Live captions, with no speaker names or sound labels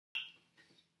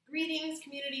Greetings,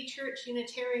 Community Church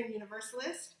Unitarian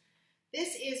Universalist.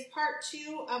 This is part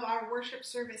 2 of our worship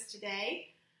service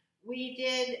today. We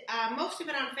did most of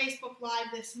it on Facebook Live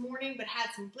this morning, but had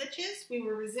some glitches. We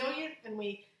were resilient and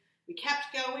we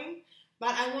kept going,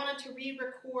 but I wanted to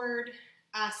re-record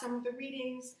some of the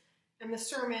readings and the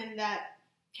sermon that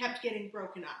kept getting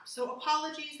broken up. So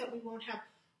apologies that we won't have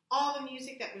all the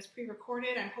music that was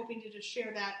pre-recorded. I'm hoping to just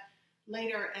share that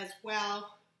later as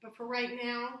well. But for right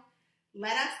now,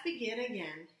 let us begin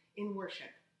again in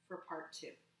worship for part 2.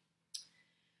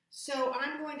 So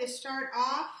I'm going to start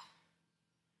off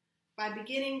by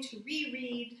beginning to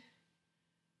reread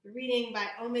the reading by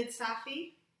Omid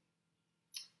Safi,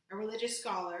 a religious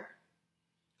scholar,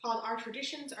 called Our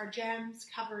Traditions Are Gems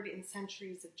Covered in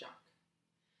Centuries of Junk.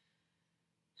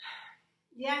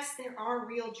 Yes, there are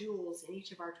real jewels in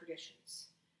each of our traditions,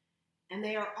 and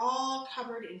they are all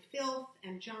covered in filth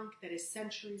and junk that is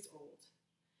centuries old.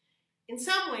 In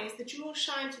some ways, the jewels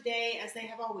shine today as they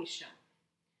have always shone.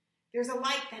 There's a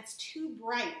light that's too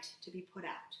bright to be put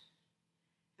out.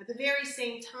 At the very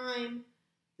same time,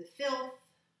 the filth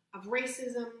of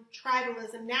racism,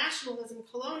 tribalism, nationalism,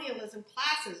 colonialism,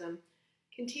 classism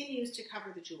continues to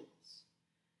cover the jewels.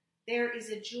 There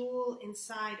is a jewel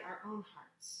inside our own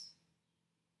hearts.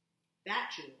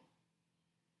 That jewel,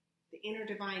 the inner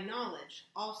divine knowledge,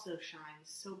 also shines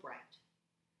so bright.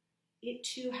 It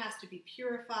too has to be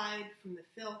purified from the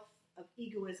filth of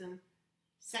egoism,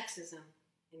 sexism,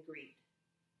 and greed.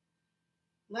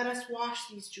 Let us wash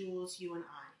these jewels, you and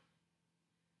I.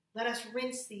 Let us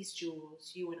rinse these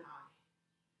jewels, you and I.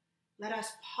 Let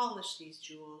us polish these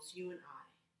jewels, you and I.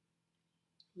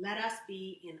 Let us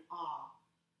be in awe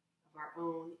of our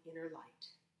own inner light,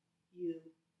 you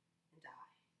and I.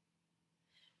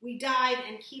 We dive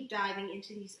and keep diving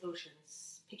into these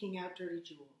oceans, picking out dirty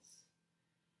jewels.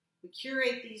 We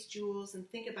curate these jewels and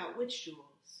think about which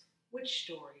jewels, which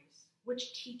stories,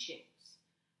 which teachings,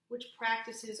 which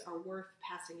practices are worth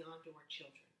passing on to our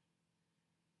children.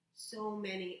 So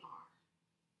many are.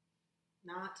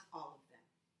 Not all of them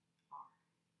are.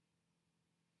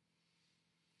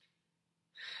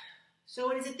 So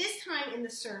it is at this time in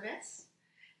the service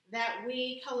that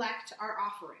we collect our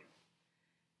offering.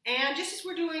 And just as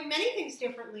we're doing many things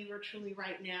differently virtually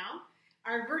right now,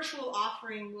 our virtual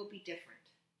offering will be different.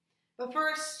 But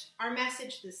first, our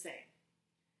message the same,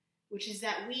 which is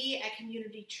that we at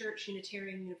Community Church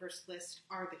Unitarian Universalist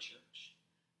are the church,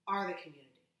 are the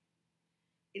community.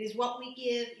 It is what we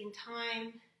give in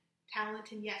time,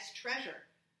 talent, and yes, treasure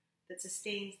that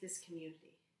sustains this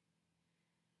community.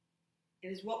 It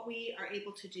is what we are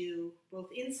able to do both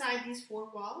inside these 4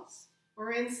 walls,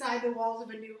 or inside the walls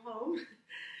of a new home,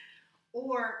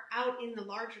 or out in the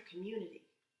larger community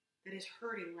that is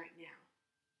hurting right now.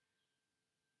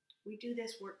 We do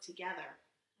this work together,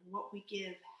 and what we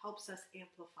give helps us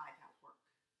amplify that work.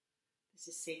 This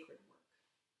is sacred work.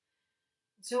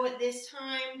 So at this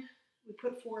time, we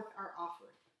put forth our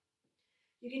offering.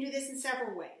 You can do this in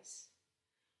several ways.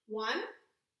 1,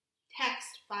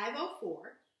 text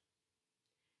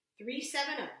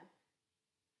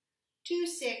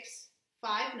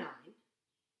 504-370-2659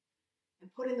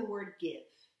 and put in the word give.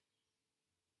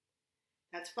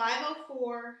 That's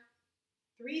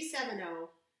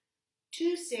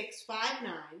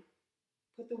 504-370-2659.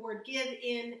 Put the word give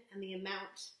in and the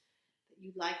amount that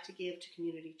you'd like to give to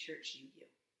Community Church UU.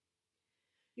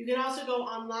 You can also go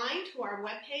online to our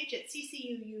webpage at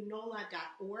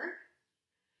ccuunola.org,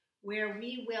 where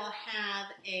we will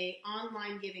have an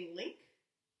online giving link.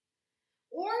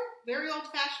 Or, very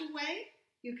old-fashioned way,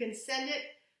 you can send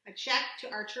it a check to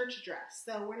our church address.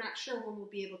 So we're not sure when we'll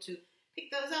be able to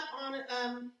pick those up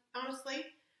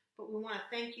honestly, but we want to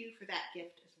thank you for that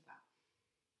gift as well.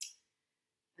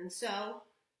 And so,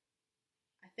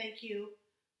 I thank you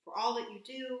for all that you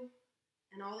do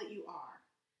and all that you are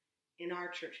in our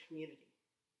church community.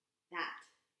 That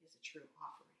is a true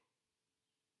offering.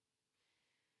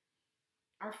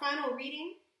 Our final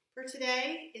reading for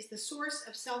today is The Source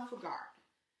of Self-Regard,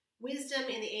 Wisdom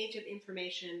in the Age of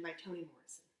Information by Toni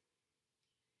Morrison.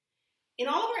 In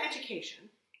all of our education,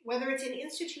 whether it's in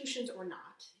institutions or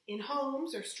not, in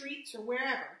homes or streets or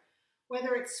wherever,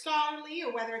 whether it's scholarly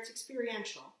or whether it's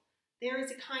experiential, there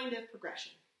is a kind of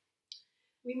progression.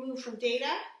 We move from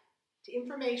data to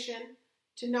information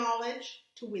to knowledge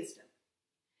to wisdom.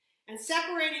 And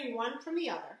separating one from the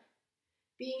other,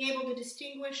 being able to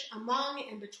distinguish among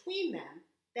and between them,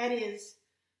 that is,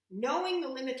 knowing the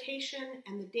limitation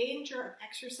and the danger of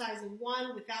exercising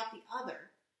one without the other,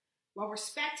 while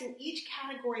respecting each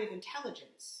category of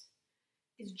intelligence,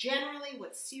 is generally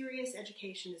what serious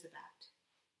education is about.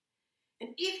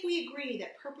 And if we agree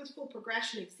that purposeful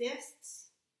progression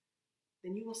exists,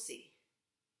 then you will see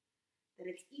that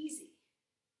it's easy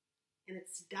and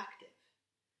it's seductive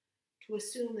to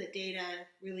assume that data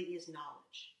really is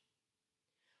knowledge,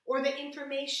 or that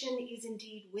information is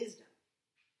indeed wisdom,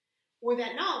 or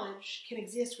that knowledge can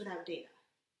exist without data,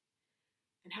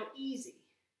 and how easy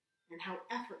and how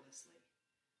effortlessly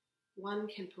one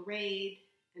can parade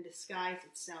and disguise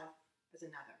itself as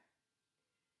another,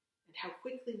 and how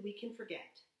quickly we can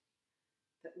forget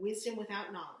that wisdom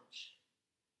without knowledge,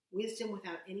 wisdom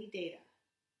without any data,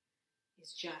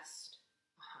 is just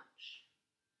a hunch.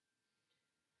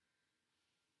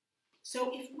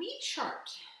 So if we chart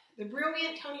the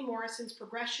brilliant Toni Morrison's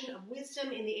progression of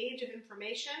wisdom in the age of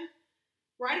information,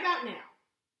 right about now,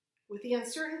 with the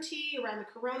uncertainty around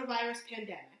the coronavirus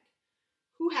pandemic,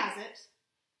 who has it,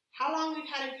 how long we've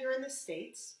had it here in the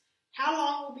States, how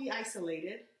long we'll be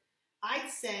isolated, I'd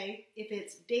say if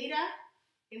it's data,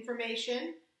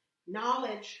 information,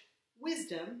 knowledge,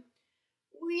 wisdom,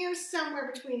 we're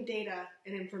somewhere between data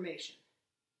and information,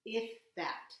 if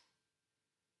that.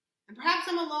 And perhaps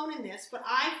I'm alone in this, but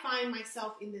I find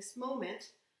myself in this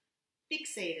moment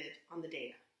fixated on the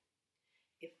data.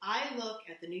 If I look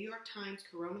at the New York Times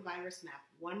coronavirus map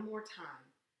one more time,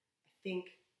 I think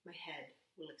my head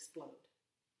will explode.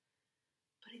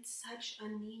 But it's such a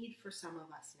need for some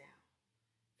of us now,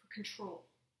 for control,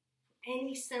 for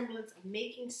any semblance of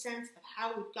making sense of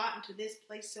how we've gotten to this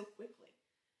place so quickly,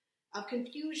 of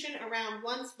confusion around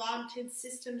once vaunted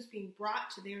systems being brought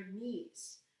to their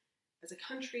knees as a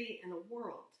country and a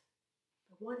world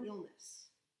by one illness.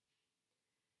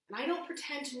 And I don't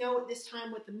pretend to know at this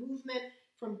time what the movement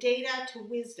from data to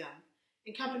wisdom,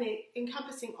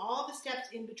 encompassing all the steps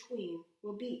in between,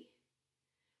 will be.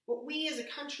 What we as a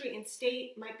country and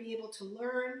state might be able to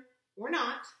learn, or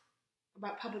not,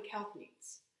 about public health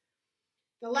needs.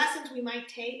 The lessons we might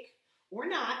take, or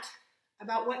not,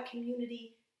 about what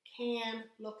community can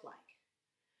look like.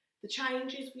 The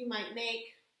changes we might make,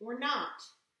 or not,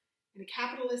 in a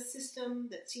capitalist system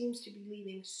that seems to be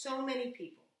leaving so many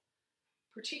people,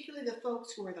 particularly the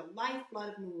folks who are the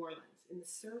lifeblood of New Orleans, in the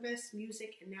service,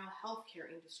 music, and now healthcare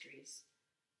industries,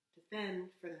 to fend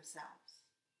for themselves.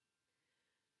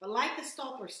 But like the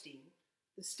Stolpersteib,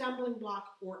 the stumbling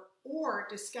block or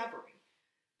discovery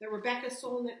that Rebecca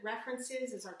Solnit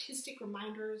references as artistic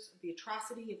reminders of the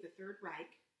atrocity of the Third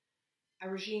Reich, a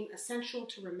regime essential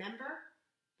to remember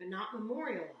but not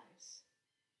memorialize,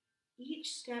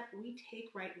 each step we take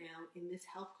right now in this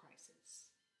health crisis,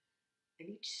 and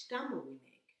each stumble we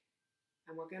make,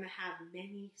 and we're going to have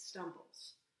many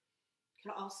stumbles,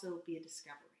 could also be a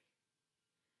discovery.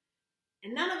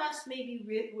 And none of us may be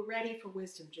ready for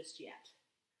wisdom just yet.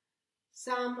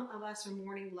 Some of us are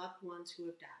mourning loved ones who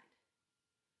have died.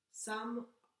 Some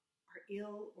are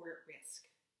ill or at risk.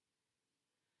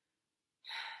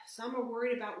 Some are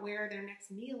worried about where their next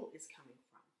meal is coming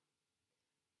from.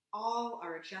 All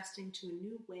are adjusting to a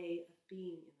new way of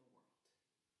being in the world.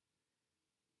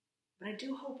 But I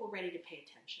do hope we're ready to pay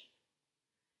attention,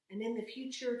 and in the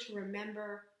future to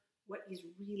remember what is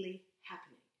really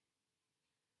happening.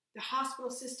 The hospital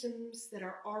systems that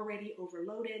are already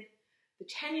overloaded, the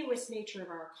tenuous nature of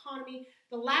our economy,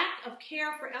 the lack of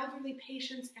care for elderly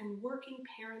patients and working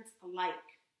parents alike,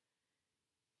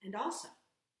 and also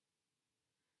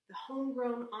the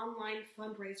homegrown online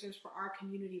fundraisers for our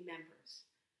community members,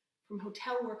 from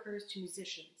hotel workers to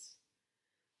musicians,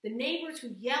 the neighbors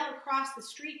who yell across the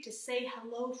street to say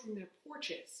hello from their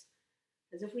porches,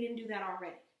 as if we didn't do that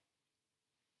already.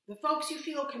 The folks you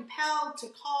feel compelled to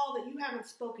call that you haven't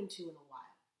spoken to in a while.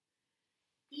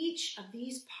 Each of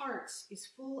these parts is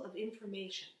full of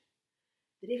information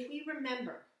that if we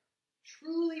remember,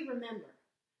 truly remember,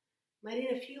 might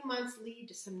in a few months lead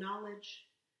to some knowledge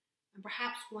and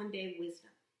perhaps one day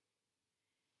wisdom.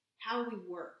 How we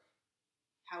work,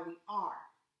 how we are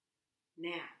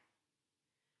now.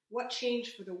 What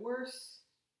changed for the worse?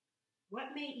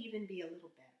 What may even be a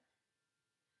little better?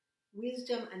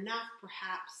 Wisdom enough,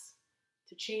 perhaps,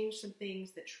 to change some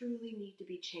things that truly need to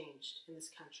be changed in this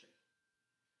country.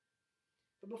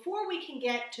 But before we can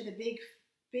get to the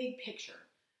big picture,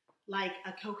 like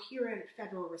a coherent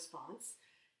federal response,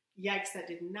 yikes, that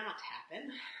did not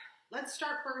happen, let's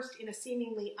start first in a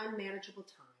seemingly unmanageable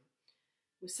time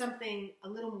with something a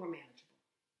little more manageable.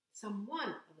 Someone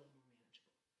a little more manageable.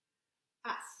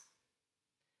 Us.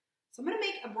 So I'm going to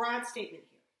make a broad statement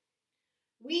here.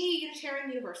 We Unitarian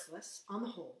Universalists, on the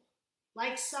whole,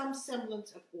 like some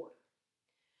semblance of order.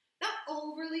 Not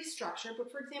overly structured,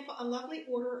 but for example, a lovely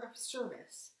order of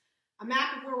service, a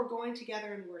map of where we're going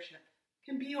together in worship,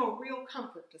 can be a real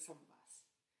comfort to some of us.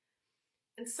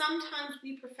 And sometimes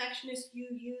we perfectionist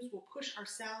UUs will push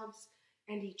ourselves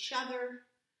and each other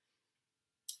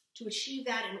to achieve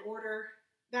that order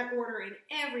in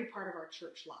every part of our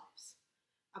church lives.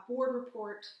 A board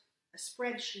report, a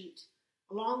spreadsheet,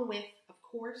 along with, of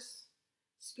course,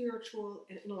 spiritual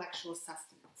and intellectual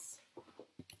sustenance.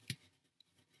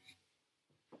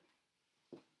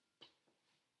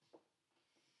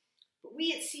 But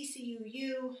we at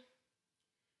CCUU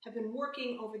have been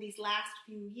working over these last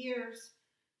few years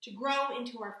to grow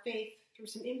into our faith through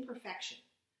some imperfection,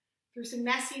 through some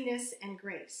messiness and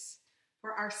grace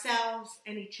for ourselves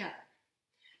and each other.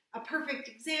 A perfect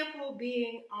example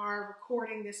being our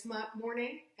recording this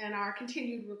morning and our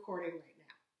continued recording right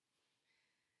now.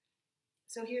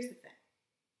 So here's the thing.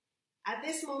 At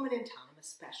this moment in time,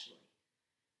 especially,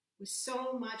 with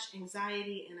so much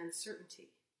anxiety and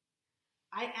uncertainty,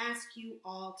 I ask you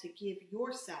all to give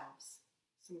yourselves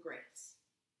some grace.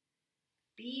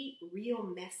 Be real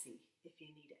messy if you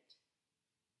need it.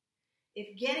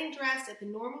 If getting dressed at the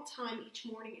normal time each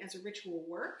morning as a ritual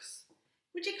works,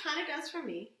 which it kind of does for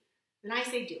me, then I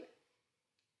say do it.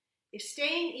 If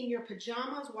staying in your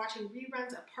pajamas watching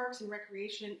reruns of Parks and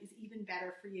Recreation is even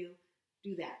better for you,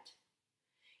 do that.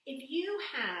 If you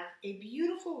have a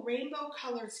beautiful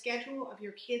rainbow-colored schedule of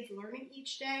your kids learning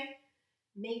each day,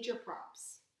 major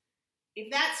props.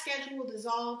 If that schedule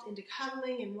dissolved into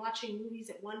cuddling and watching movies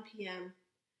at 1 p.m.,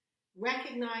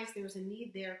 recognize there's a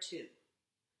need there too,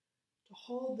 to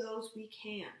hold those we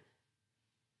can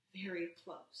very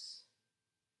close.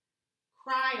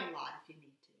 Cry a lot if you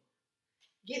need to.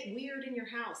 Get weird in your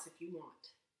house if you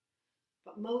want.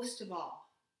 But most of all,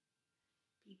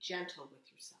 be gentle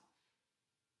with yourself.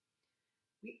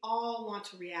 We all want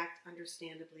to react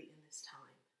understandably in this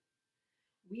time.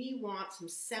 We want some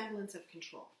semblance of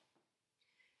control.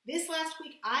 This last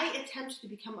week, I attempted to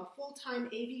become a full-time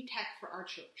AV tech for our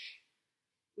church.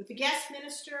 With the guest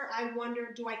minister, I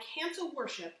wondered, do I cancel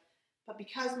worship, but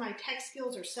because my tech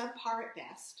skills are subpar at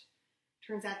best,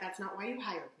 turns out that's not why you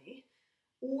hired me,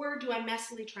 or do I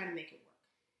messily try to make it work?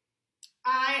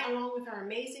 I, along with our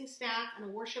amazing staff and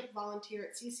a worship volunteer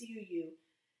at CCUU,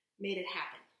 made it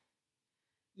happen.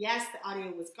 Yes, the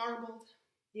audio was garbled,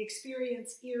 the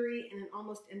experience eerie, and an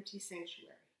almost empty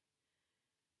sanctuary.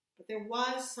 But there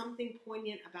was something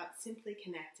poignant about simply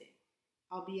connecting,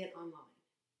 albeit online.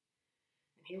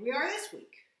 And here we are this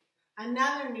week,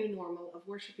 another new normal of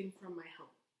worshiping from my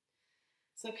home.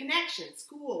 So connection,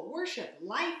 school, worship,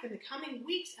 life in the coming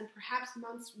weeks and perhaps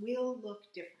months will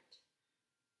look different.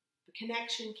 But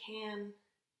connection can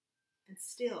and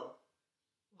still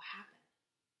will happen.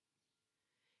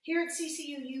 Here at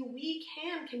CCUU, we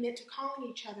can commit to calling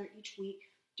each other each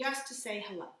week just to say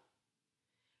hello.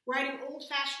 Writing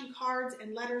old-fashioned cards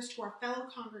and letters to our fellow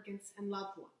congregants and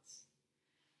loved ones.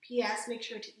 P.S. Make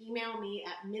sure to email me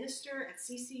at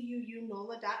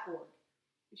minister@ccuunola.org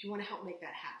if you want to help make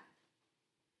that happen.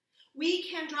 We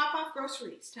can drop off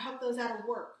groceries to help those out of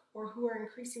work or who are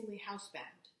increasingly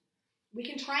housebound. We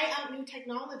can try out new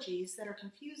technologies that are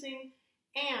confusing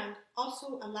and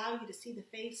also allow you to see the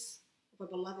face of a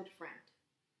beloved friend.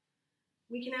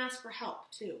 We can ask for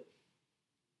help, too.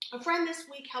 A friend this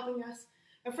week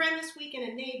and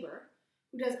a neighbor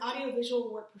who does audiovisual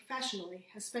work professionally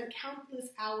has spent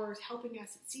countless hours helping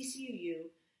us at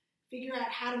CCUU figure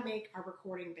out how to make our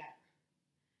recording better,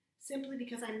 simply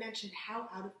because I mentioned how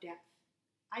out of depth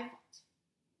I felt.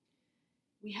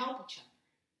 We help each other.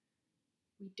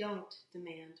 We don't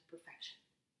demand perfection.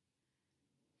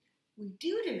 We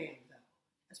do demand, though,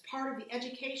 as part of the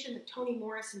education that Toni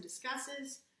Morrison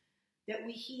discusses, that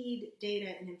we heed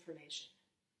data and information,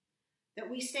 that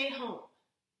we stay home,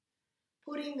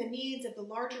 putting the needs of the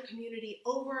larger community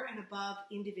over and above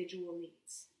individual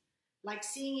needs, like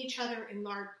seeing each other in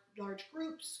large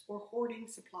groups or hoarding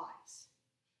supplies.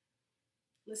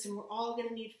 Listen, we're all going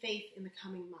to need faith in the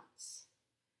coming months.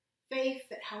 Faith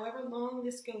that however long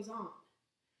this goes on,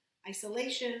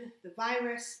 isolation, the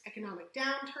virus, economic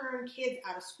downturn, kids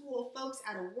out of school, folks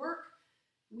out of work,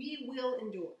 we will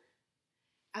endure.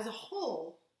 As a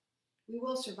whole, we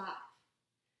will survive.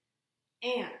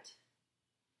 And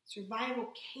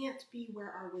survival can't be where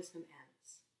our wisdom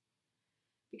ends.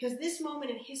 Because this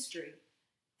moment in history,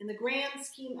 in the grand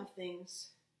scheme of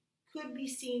things, could be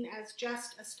seen as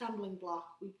just a stumbling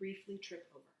block we briefly trip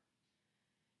over.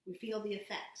 We feel the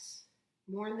effects,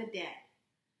 mourn the dead,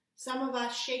 some of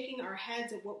us shaking our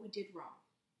heads at what we did wrong,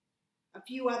 a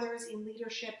few others in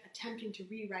leadership attempting to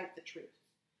rewrite the truth,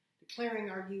 declaring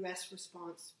our U.S.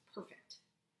 response perfect,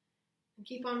 and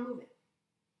keep on moving.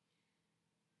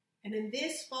 And in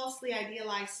this falsely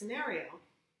idealized scenario,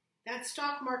 that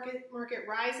stock market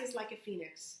rises like a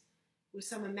phoenix with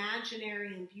some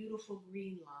imaginary and beautiful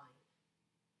green line.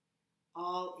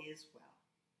 All is well.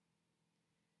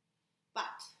 But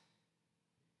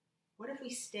What if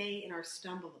we stay in our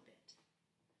stumble a bit?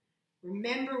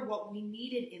 Remember what we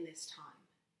needed in this time,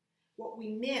 what we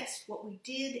missed, what we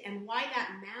did, and why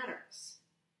that matters.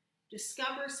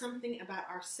 Discover something about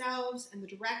ourselves and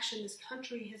the direction this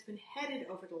country has been headed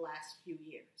over the last few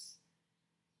years.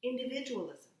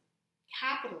 Individualism,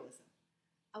 capitalism,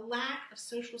 a lack of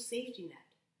social safety net.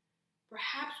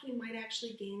 Perhaps we might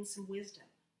actually gain some wisdom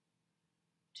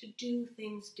to do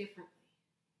things differently,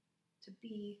 to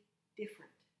be different.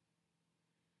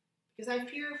 Because I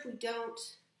fear if we don't,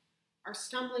 our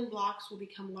stumbling blocks will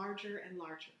become larger and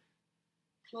larger,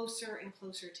 closer and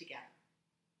closer together.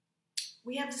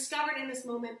 We have discovered in this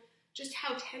moment just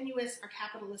how tenuous our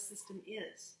capitalist system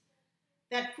is.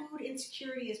 That food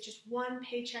insecurity is just one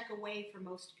paycheck away for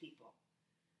most people.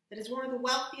 That as one of the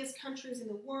wealthiest countries in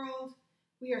the world,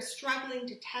 we are struggling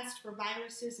to test for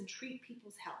viruses and treat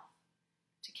people's health,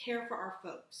 to care for our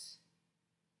folks.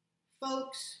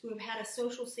 Folks who have had a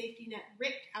social safety net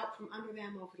ripped out from under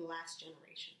them over the last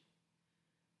generation.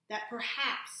 That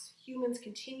perhaps humans'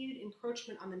 continued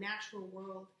encroachment on the natural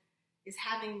world is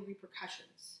having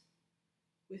repercussions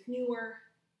with newer,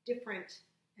 different,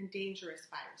 and dangerous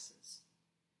viruses.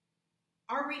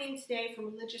 Our reading today from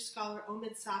religious scholar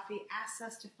Omid Safi asks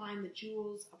us to find the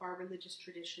jewels of our religious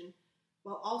tradition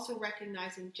while also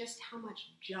recognizing just how much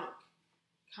junk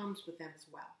comes with them as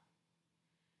well.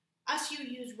 Us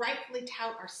UUs rightfully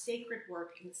tout our sacred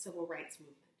work in the civil rights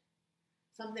movement,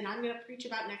 something I'm going to preach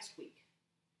about next week.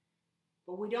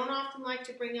 But we don't often like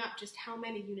to bring up just how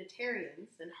many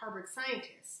Unitarians and Harvard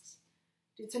scientists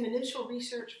did some initial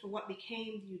research for what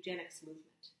became the eugenics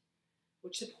movement,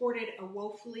 which supported a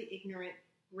woefully ignorant,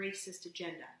 racist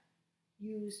agenda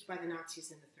used by the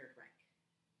Nazis in the Third Reich.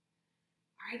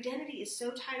 Our identity is so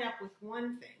tied up with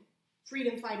one thing,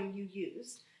 freedom-fighting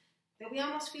UUs, that we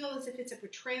almost feel as if it's a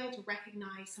betrayal to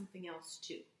recognize something else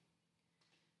too.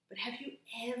 But have you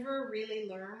ever really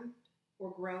learned or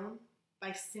grown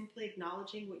by simply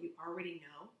acknowledging what you already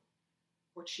know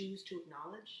or choose to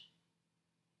acknowledge?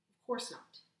 Of course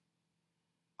not.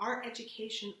 Our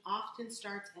education often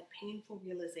starts at painful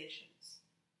realizations,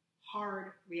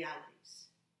 hard realities.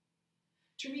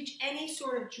 To reach any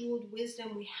sort of jeweled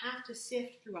wisdom, we have to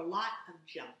sift through a lot of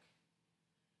junk.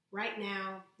 Right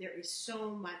now, there is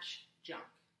so much junk.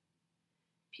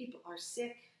 People are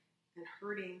sick and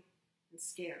hurting and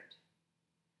scared.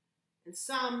 And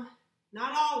some,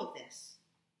 not all of this,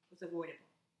 was avoidable.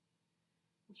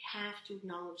 We have to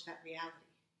acknowledge that reality.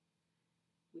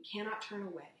 We cannot turn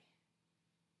away.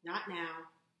 Not now,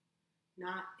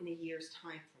 not in a year's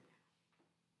time from now.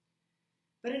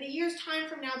 But in a year's time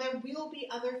from now, there will be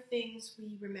other things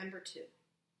we remember too.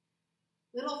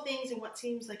 Little things in what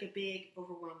seems like a big,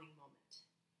 overwhelming moment.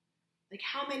 Like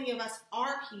how many of us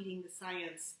are heeding the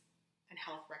science and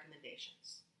health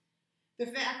recommendations. The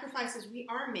sacrifices we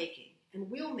are making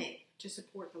and will make to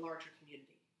support the larger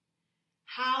community.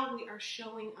 How we are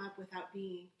showing up without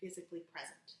being physically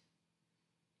present.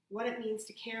 What it means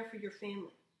to care for your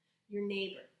family, your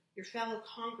neighbor, your fellow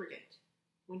congregant,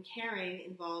 when caring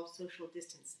involves social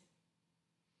distancing.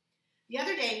 The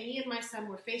other day, me and my son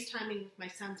were FaceTiming with my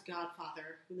son's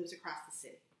godfather, who lives across the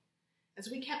city. As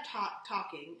we kept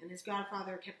talking, and his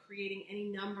godfather kept creating any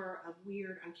number of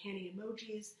weird, uncanny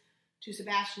emojis, to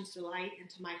Sebastian's delight and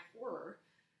to my horror,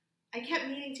 I kept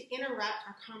needing to interrupt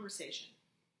our conversation,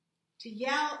 to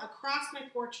yell across my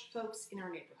porch at folks in our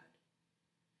neighborhood.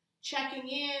 Checking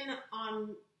in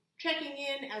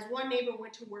as one neighbor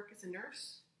went to work as a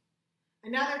nurse,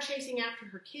 another chasing after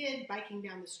her kid, biking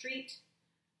down the street,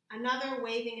 another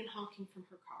waving and honking from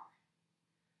her car.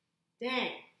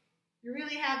 Dang, you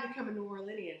really have become a New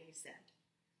Orleanian, he said.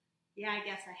 Yeah, I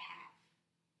guess I have.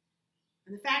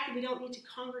 And the fact that we don't need to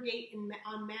congregate en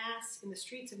masse in the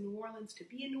streets of New Orleans to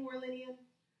be a New Orleanian,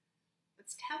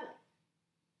 that's telling.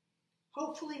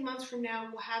 Hopefully months from now,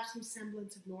 we'll have some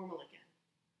semblance of normal again.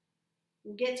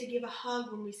 We'll get to give a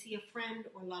hug when we see a friend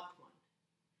or loved one.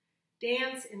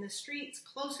 Dance in the streets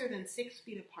closer than 6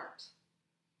 feet apart.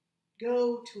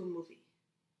 Go to a movie.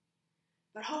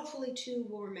 But hopefully, too,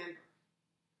 we'll remember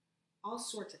all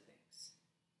sorts of things.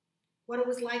 What it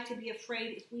was like to be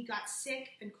afraid if we got sick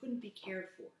and couldn't be cared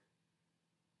for.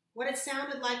 What it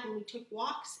sounded like when we took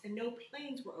walks and no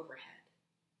planes were overhead.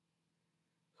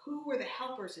 Who were the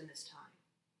helpers in this time?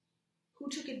 Who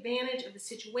took advantage of the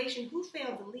situation? Who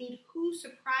failed to lead? Who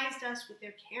surprised us with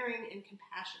their caring and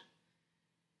compassion?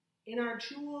 In our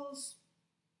jewels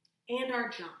and our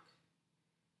junk,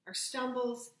 our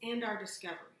stumbles and our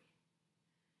discovery,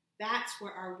 that's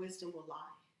where our wisdom will lie.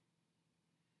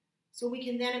 So we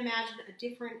can then imagine a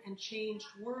different and changed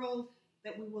world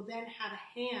that we will then have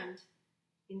a hand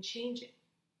in changing.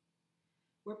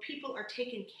 where people are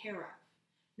taken care of,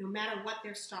 no matter what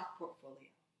their stock portfolio,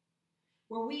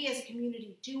 where we as a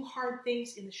community do hard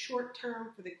things in the short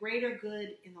term for the greater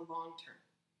good in the long term,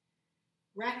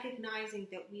 recognizing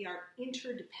that we are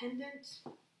interdependent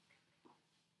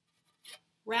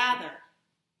rather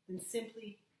than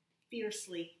simply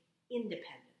fiercely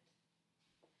independent.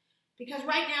 Because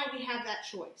right now we have that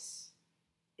choice.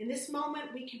 In this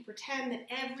moment, we can pretend that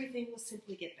everything will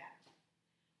simply get better,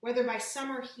 whether by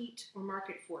summer heat or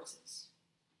market forces.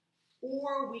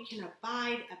 Or we can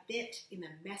abide a bit in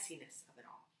the messiness of it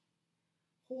all,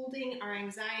 holding our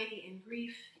anxiety and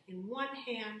grief in one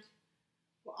hand,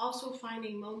 while also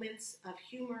finding moments of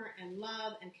humor and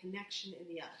love and connection in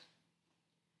the other.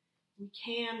 We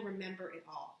can remember it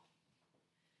all.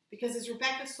 Because as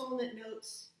Rebecca Solnit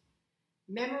notes,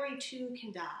 memory too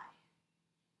can die,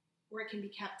 or it can be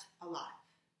kept alive.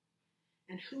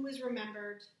 And who is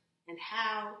remembered, and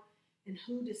how, and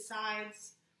who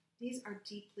decides, these are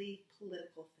deeply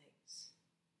political things.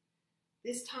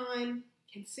 This time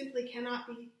cannot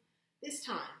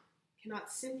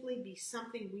simply be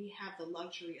something we have the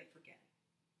luxury of forgetting.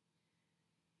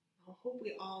 I hope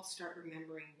we all start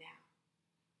remembering now.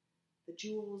 The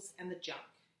jewels and the junk,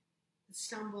 the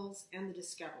stumbles and the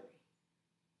discovery.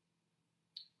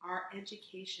 Our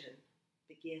education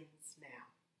begins now.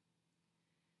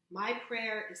 My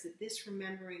prayer is that this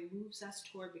remembering moves us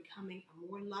toward becoming a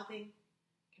more loving,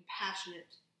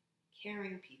 compassionate,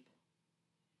 caring people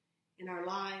in our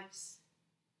lives,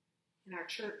 in our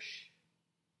church,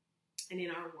 and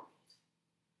in our world.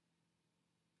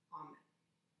 Amen.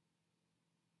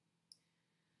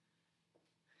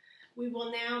 We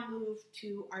will now move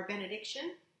to our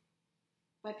benediction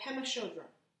by Pema Chodron.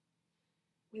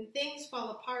 When things fall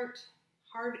apart,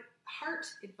 heart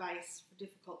advice for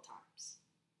difficult times.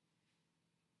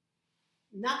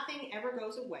 Nothing ever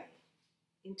goes away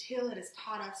until it has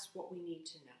taught us what we need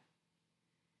to know.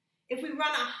 If we run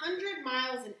 100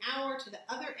 miles an hour to the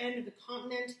other end of the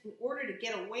continent in order to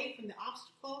get away from the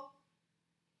obstacle,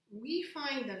 we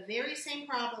find the very same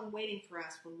problem waiting for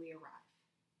us when we arrive.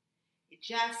 It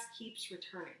just keeps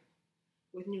returning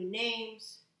with new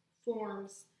names,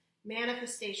 forms,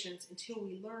 manifestations until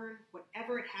we learn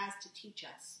whatever it has to teach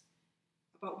us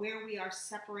about where we are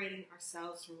separating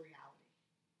ourselves from reality,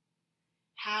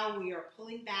 how we are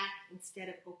pulling back instead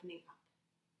of opening up,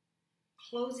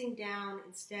 closing down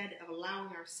instead of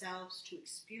allowing ourselves to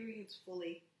experience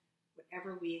fully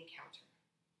whatever we encounter,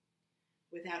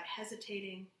 without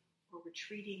hesitating or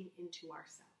retreating into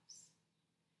ourselves.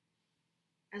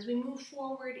 As we move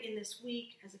forward in this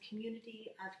week as a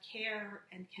community of care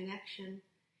and connection,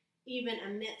 even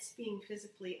amidst being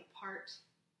physically apart,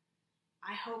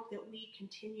 I hope that we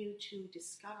continue to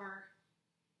discover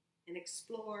and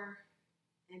explore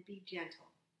and be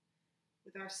gentle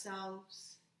with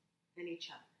ourselves and each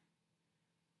other.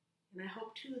 And I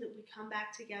hope, too, that we come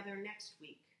back together next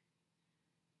week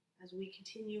as we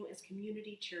continue as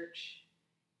Community Church,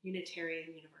 Unitarian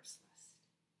Universalist.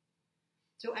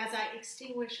 So as I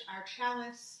extinguish our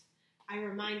chalice, I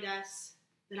remind us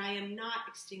that I am not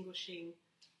extinguishing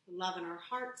the love in our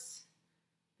hearts,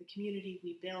 the community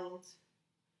we build,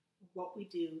 what we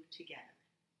do together.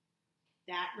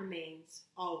 That remains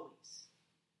always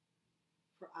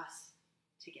for us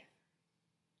together.